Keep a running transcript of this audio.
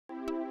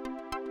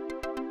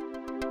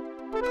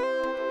Welcome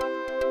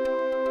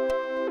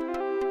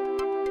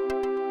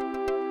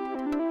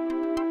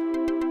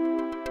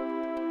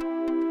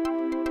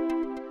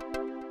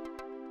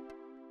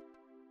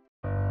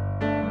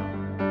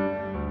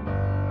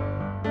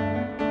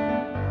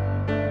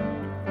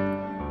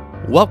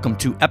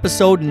to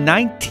episode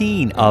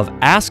 19 of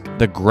Ask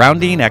the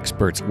Grounding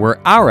Experts,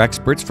 where our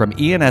experts from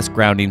ENS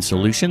Grounding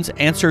Solutions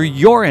answer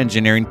your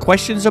engineering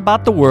questions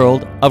about the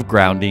world of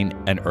grounding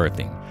and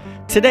earthing.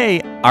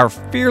 Today, our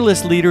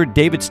fearless leader,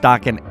 David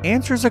Stockin,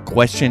 answers a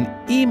question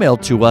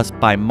emailed to us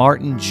by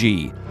Martin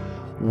G.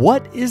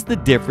 What is the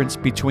difference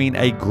between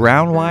a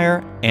ground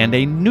wire and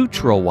a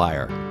neutral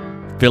wire?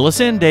 Fill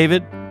us in,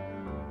 David.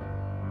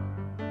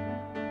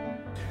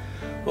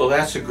 Well,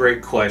 that's a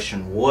great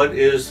question. What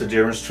is the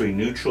difference between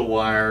neutral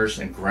wires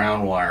and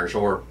ground wires,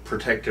 or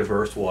protective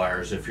earth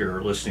wires if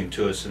you're listening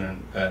to us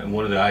in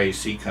one of the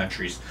IAC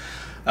countries?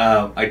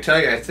 I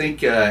tell you, I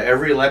think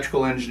every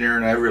electrical engineer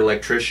and every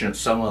electrician at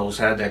some levels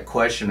had that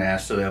question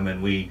asked to them,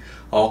 and we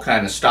all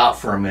kind of stopped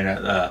for a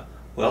minute.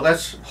 Well,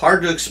 that's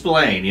hard to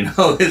explain,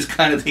 is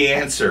kind of the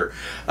answer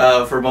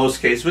for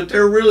most cases, but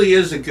there really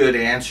is a good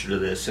answer to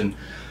this. And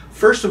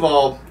first of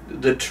all,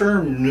 the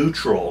term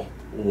neutral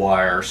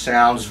wire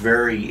sounds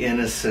very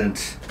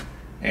innocent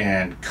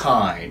and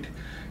kind,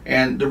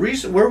 and the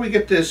reason where we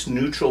get this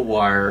neutral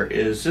wire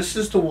is this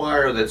is the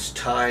wire that's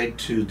tied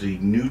to the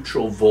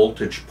neutral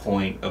voltage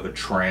point of a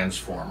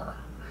transformer.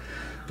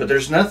 But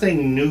there's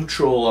nothing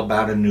neutral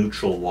about a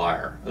neutral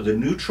wire. The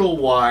neutral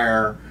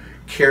wire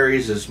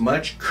carries as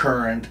much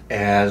current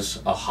as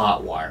a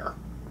hot wire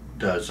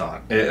does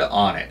on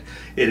it.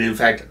 It in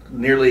fact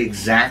nearly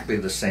exactly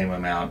the same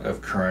amount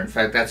of current. In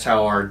fact, that's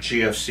how our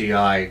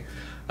GFCI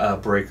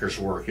breakers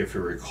work, if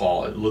you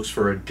recall. It looks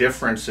for a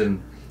difference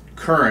in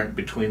current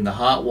between the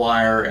hot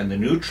wire and the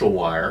neutral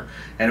wire,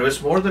 and if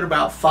it's more than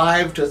about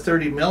 5 to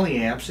 30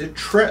 milliamps, it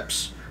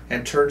trips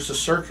and turns the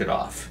circuit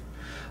off.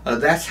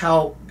 That's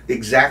how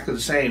exactly the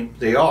same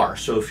they are.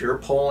 So if you're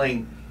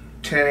pulling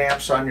 10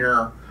 amps on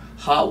your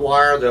hot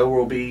wire, there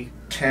will be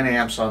 10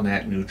 amps on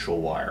that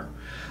neutral wire.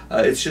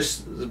 It's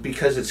just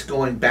because it's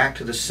going back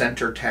to the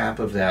center tap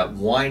of that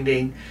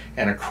winding,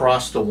 and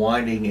across the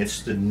winding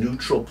it's the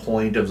neutral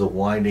point of the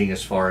winding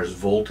as far as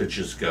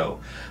voltages go.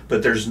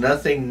 But there's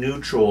nothing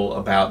neutral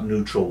about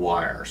neutral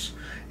wires.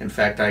 In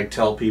fact, I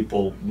tell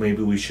people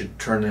maybe we should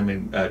turn them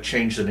and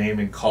change the name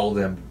and call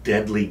them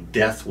deadly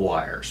death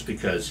wires,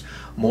 because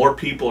more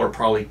people are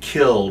probably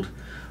killed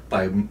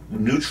by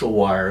neutral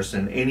wires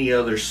than any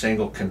other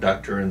single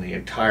conductor in the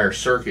entire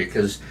circuit,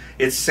 because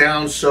it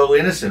sounds so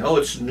innocent. Oh,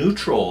 it's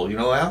neutral,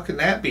 how can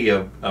that be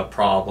a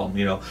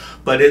problem,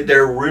 but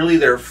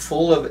they're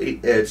full of,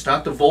 it's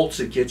not the volts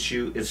that gets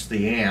you, it's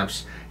the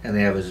amps, and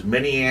they have as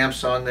many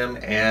amps on them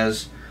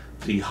as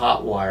the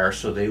hot wire,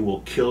 so they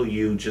will kill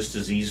you just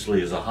as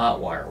easily as a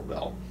hot wire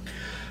will.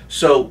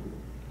 So,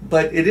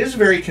 but it is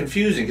very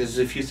confusing, because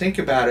if you think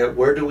about it,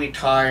 where do we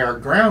tie our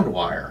ground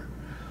wire?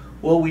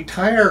 Well, we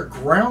tie our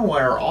ground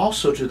wire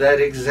also to that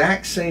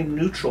exact same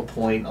neutral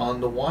point on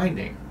the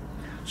winding.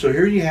 So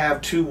here you have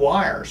two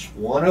wires.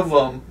 One of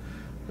them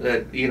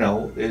that,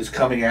 is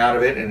coming out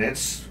of it, and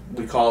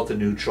we call it the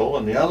neutral,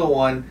 and the other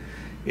one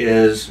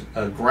is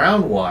a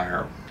ground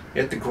wire.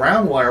 At the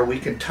ground wire, we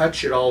can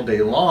touch it all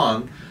day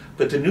long,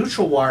 but the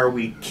neutral wire,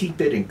 we keep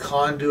it in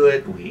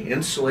conduit, we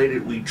insulate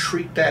it, we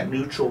treat that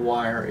neutral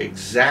wire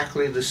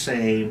exactly the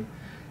same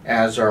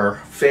as our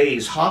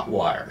phase hot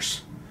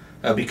wires.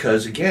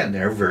 Because again,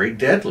 they're very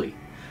deadly.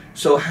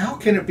 So how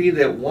can it be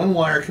that one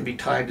wire can be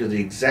tied to the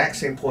exact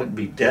same point and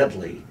be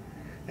deadly,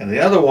 and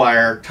the other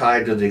wire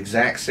tied to the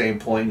exact same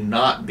point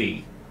not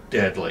be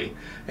deadly?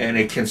 And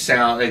it can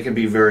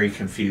be very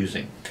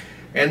confusing.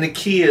 And the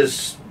key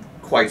is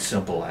quite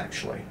simple,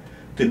 actually.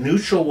 The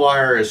neutral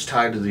wire is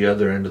tied to the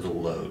other end of the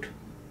load.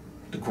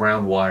 The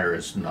ground wire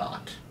is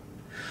not.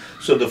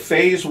 So the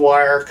phase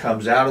wire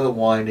comes out of the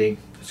winding,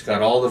 it's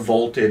got all the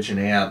voltage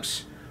and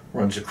amps,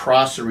 runs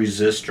across the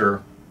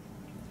resistor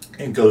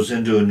and goes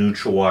into a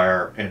neutral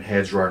wire and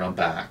heads right on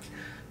back.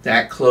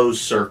 That closed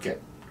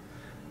circuit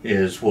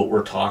is what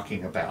we're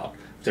talking about.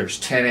 If there's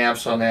 10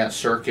 amps on that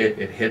circuit,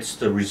 it hits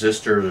the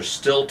resistor, there's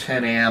still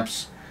 10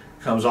 amps,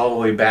 comes all the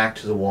way back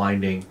to the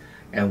winding,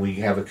 and we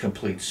have a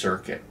complete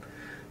circuit.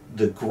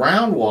 The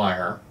ground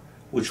wire,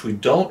 which we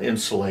don't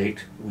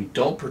insulate, we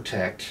don't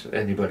protect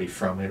anybody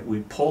from it,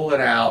 we pull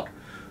it out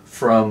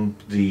from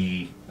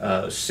the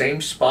same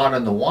spot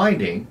on the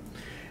winding,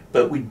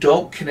 but we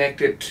don't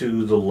connect it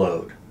to the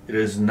load. It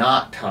is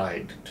not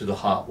tied to the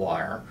hot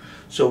wire,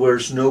 so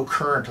there's no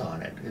current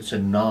on it. It's a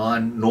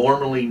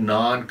normally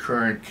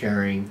non-current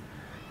carrying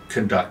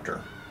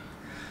conductor.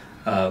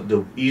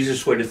 The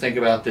easiest way to think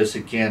about this,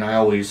 again,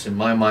 in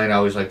my mind, I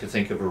always like to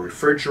think of a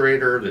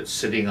refrigerator that's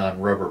sitting on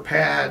rubber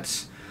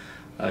pads.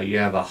 You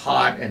have a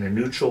hot and a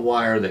neutral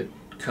wire that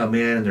come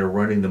in and they're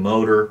running the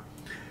motor.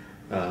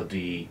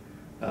 The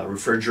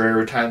refrigerator,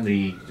 every time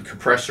the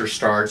compressor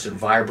starts, it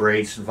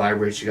vibrates and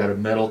vibrates. You got a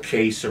metal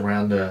case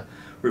around the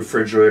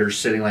refrigerator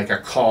sitting like a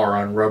car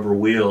on rubber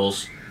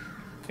wheels,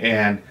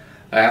 and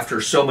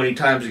After so many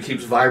times it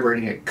keeps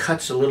vibrating, it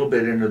cuts a little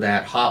bit into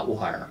that hot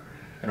wire,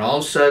 and all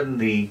of a sudden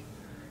the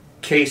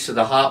case of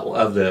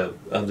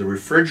the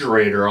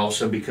refrigerator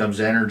also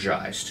becomes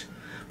energized,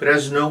 but it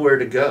has nowhere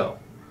to go.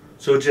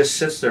 So it just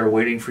sits there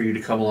waiting for you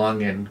to come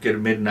along and get a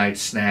midnight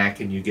snack,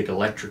 and you get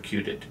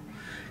electrocuted.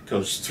 It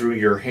goes through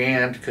your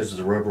hand because of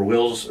the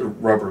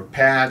rubber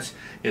pads.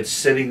 It's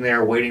sitting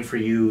there waiting for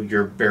you,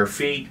 your bare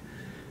feet.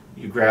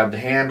 You grab the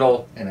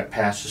handle and it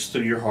passes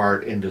through your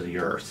heart into the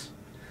earth.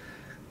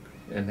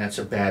 And that's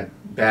a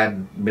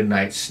bad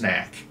midnight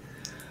snack.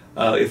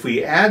 If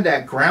we add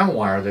that ground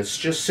wire that's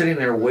just sitting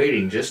there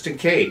waiting just in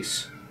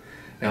case,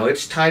 now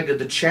it's tied to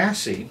the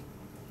chassis.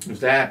 If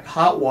that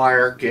hot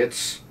wire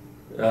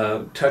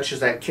touches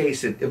that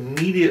case, it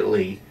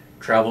immediately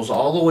travels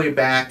all the way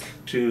back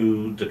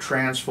to the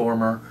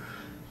transformer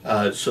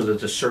so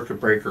that the circuit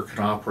breaker can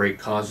operate,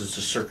 causes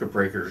the circuit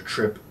breaker to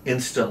trip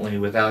instantly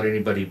without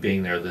anybody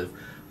being there. The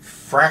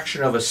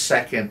fraction of a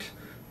second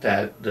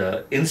that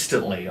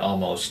instantly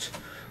almost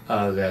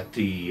that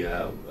the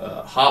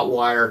hot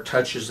wire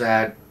touches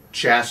that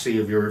chassis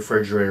of your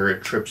refrigerator,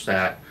 it trips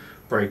that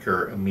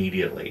breaker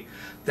immediately.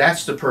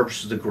 That's the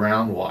purpose of the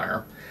ground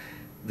wire.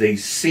 They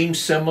seem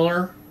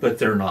similar, but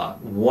they're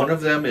not. One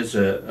of them is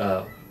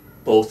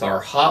both our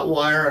hot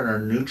wire and our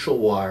neutral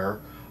wire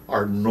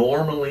are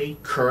normally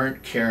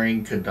current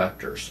carrying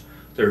conductors.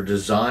 They're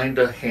designed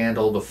to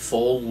handle the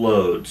full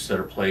loads that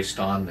are placed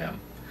on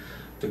them.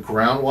 The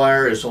ground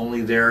wire is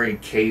only there in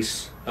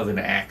case of an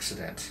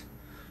accident,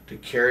 to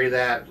carry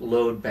that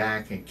load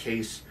back in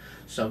case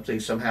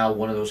somehow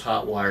one of those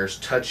hot wires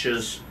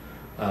touches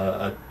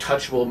a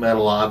touchable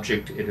metal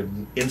object. It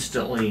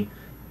instantly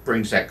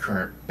brings that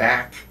current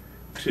back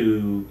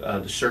to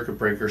the circuit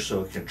breaker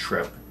so it can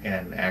trip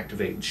and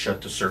activate and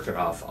shut the circuit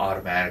off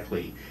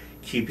automatically,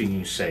 keeping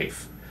you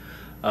safe.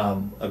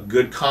 A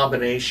good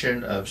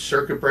combination of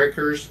circuit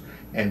breakers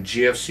and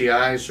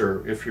GFCIs,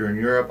 or if you're in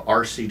Europe,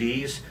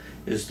 RCDs,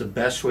 is the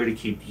best way to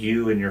keep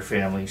you and your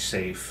family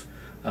safe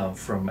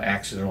from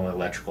accidental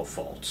electrical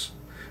faults.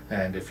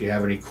 And if you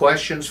have any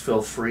questions,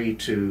 feel free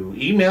to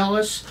email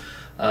us.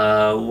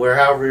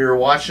 Wherever you're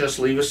watching us,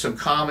 leave us some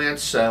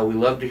comments. We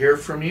love to hear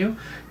from you,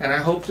 and I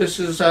hope this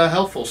is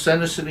helpful.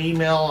 Send us an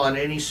email on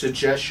any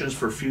suggestions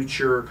for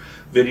future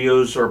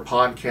videos or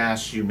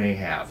podcasts you may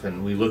have,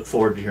 and we look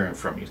forward to hearing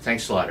from you.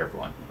 Thanks a lot,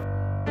 everyone.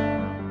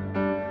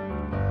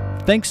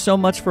 Thanks so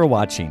much for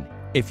watching.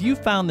 If you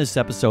found this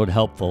episode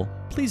helpful,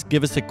 please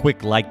give us a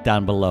quick like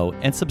down below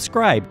and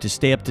subscribe to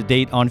stay up to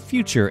date on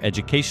future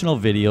educational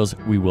videos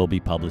we will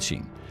be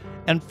publishing.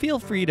 And feel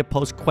free to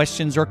post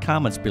questions or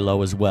comments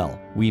below as well.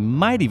 We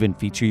might even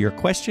feature your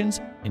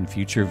questions in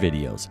future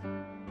videos.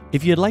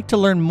 If you'd like to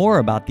learn more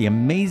about the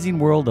amazing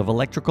world of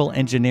electrical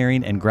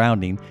engineering and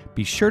grounding,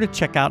 be sure to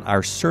check out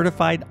our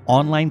certified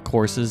online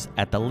courses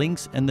at the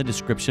links in the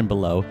description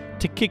below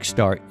to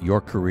kickstart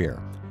your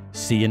career.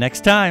 See you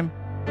next time.